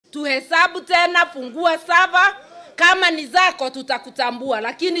tuhesabu tena, fungua sava, kama ni zako tutakutambua,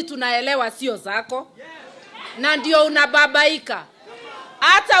 lakini tunaelewa sio zako. Na ndio unababaika.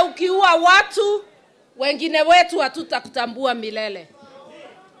 Hata ukiua watu wengine wetu hatutakutambua milele.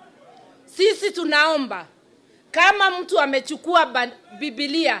 Sisi tunaomba, kama mtu amechukua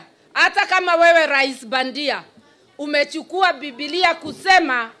Biblia, hata kama wewe rais bandia, umechukua Biblia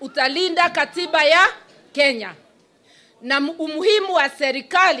kusema utalinda katiba ya Kenya. Na umuhimu wa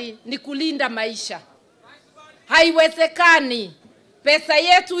serikali ni kulinda maisha. Haiwezekani pesa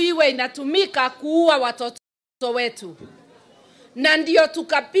yetu iwe inatumika kuua watoto wetu. Na ndio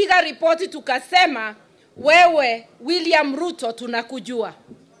tukapiga ripoti tukasema, wewe William Ruto tunakujua.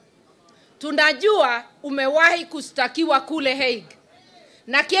 Tunajua umewahi kushtakiwa kule Hague.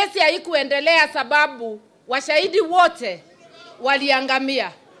 Na kesi haikuendelea sababu washahidi wote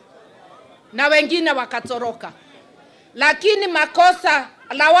waliangamia na wengine wakatoroka. Lakini makosa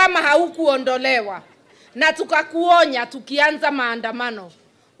lawama haukuondolewa. Na tukakuonya tukianza maandamano,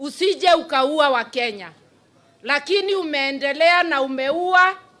 usije ukaua wa Kenya. Lakini umeendelea na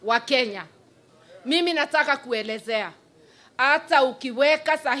umeua wa Kenya. Mimi nataka kuelezea, hata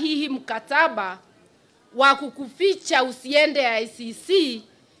ukiweka sahihi mkataba wa kukuficha usiende ICC,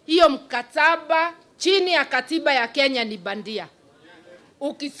 hiyo mkataba chini ya katiba ya Kenya ni bandia.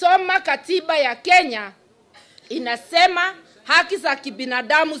 Ukisoma katiba ya Kenya inasema haki za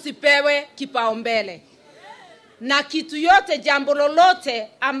kibinadamu zipewe kipaumbele. Na kitu yote, jambo lolote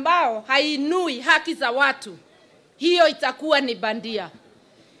ambao hainui haki za watu, hiyo itakuwa ni bandia.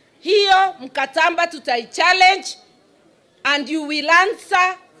 Hiyo mkataba tutaichallenge, and you will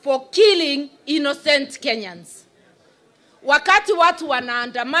answer for killing innocent Kenyans. Wakati watu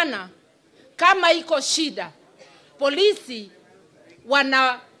wanaandamana, kama iko shida, polisi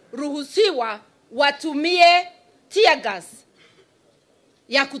wanaruhusiwa watumie tear gas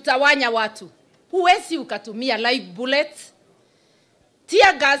ya kutawanya watu. Huwezi ukatumia live bullets.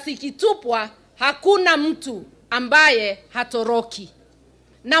 Tear gas ikitupwa, hakuna mtu ambaye hatoroki.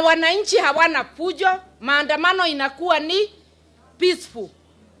 Na wananchi hawana fujo, maandamano inakuwa ni peaceful.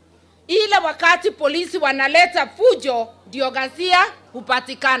 Ile wakati polisi wanaleta fujo, ndio ghasia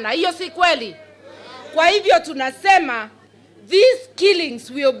hupatikana. Hiyo si kweli. Kwa hivyo tunasema, these killings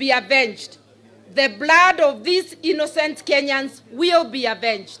will be avenged. The blood of these innocent Kenyans will be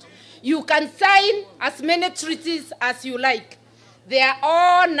avenged. You can sign as many treaties as you like. They are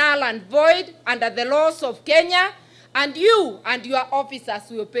all null and void under the laws of Kenya, and you and your officers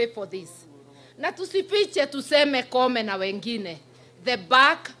will pay for this. Na tusifiche tuseme kome na wengine. The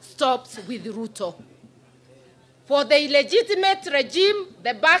buck stops with Ruto. For the illegitimate regime,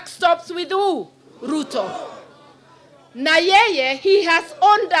 the buck stops with who? Ruto. Na yeye, he has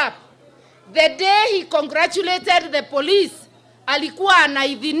owned up. The day he congratulated the police, alikuwa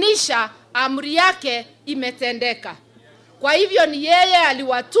anaidhinisha amri yake imetendeka. Kwa hivyo ni yeye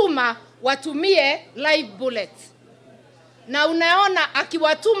aliwatuma watumie live bullets. Na unaona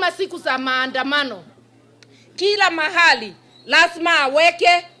akiwatuma siku za maandamano, kila mahali lazima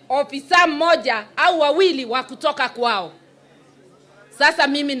aweke ofisa mmoja au wawili wa kutoka kwao. Sasa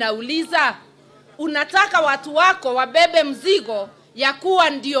mimi nauliza, unataka watu wako wabebe mzigo ya kuwa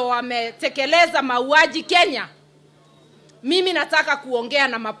ndio wametekeleza mauaji Kenya? Mimi nataka kuongea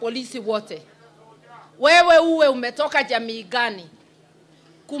na mapolisi wote. Wewe uwe umetoka jamii gani?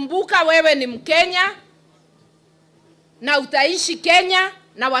 Kumbuka wewe ni Mkenya na utaishi Kenya,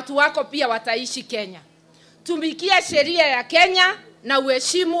 na watu wako pia wataishi Kenya. Tumikia sheria ya Kenya na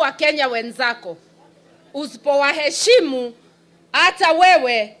uheshimu wa Kenya wenzako. Usipowaheshimu, hata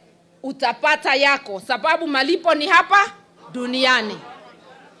wewe utapata yako, sababu malipo ni hapa duniani.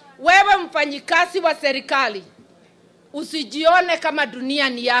 Wewe mfanyikazi wa serikali, usijione kama dunia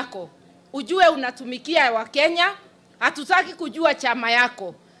ni yako. Ujue unatumikia wa Kenya. Hatutaki kujua chama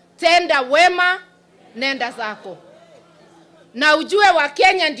yako. Tenda wema, nenda zako. Na ujue wa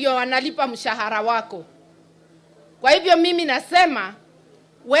Kenya ndio wanalipa mshahara wako. Kwa hivyo mimi nasema,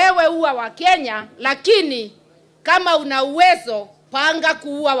 wewe uwa wa Kenya, lakini kama una uwezo, panga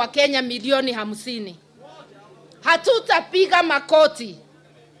kuua wa Kenya milioni 50. Hatutapiga makoti.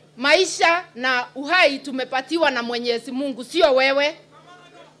 Maisha na uhai tumepatiwa na Mwenyezi Mungu, sio wewe.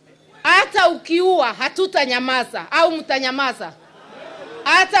 Hata ukiua hatutanyamaza, au mtanyamaza?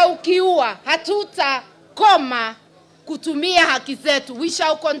 Hata ukiua hatutakoma kutumia haki zetu. We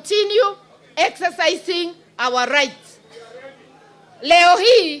shall continue exercising our rights. Leo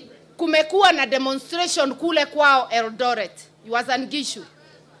hii kumekuwa na demonstration kule kwao Eldoret, Uasin Gishu.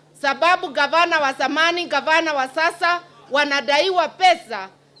 Sababu gavana wa zamani, gavana wa sasa wanadaiwa pesa,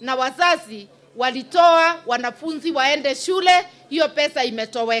 na wazazi walitoa wanafunzi waende shule hiyo pesa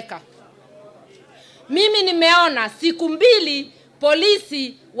imetoweka. Mimi nimeona siku 2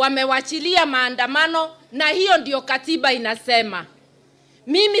 polisi wamewachilia maandamano, na hiyo ndio katiba inasema.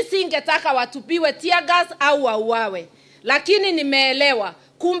 Mimi singetaka watupiwe tear gas au wauawe, lakini nimeelewa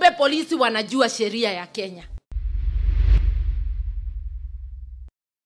kumbe polisi wanajua sheria ya Kenya.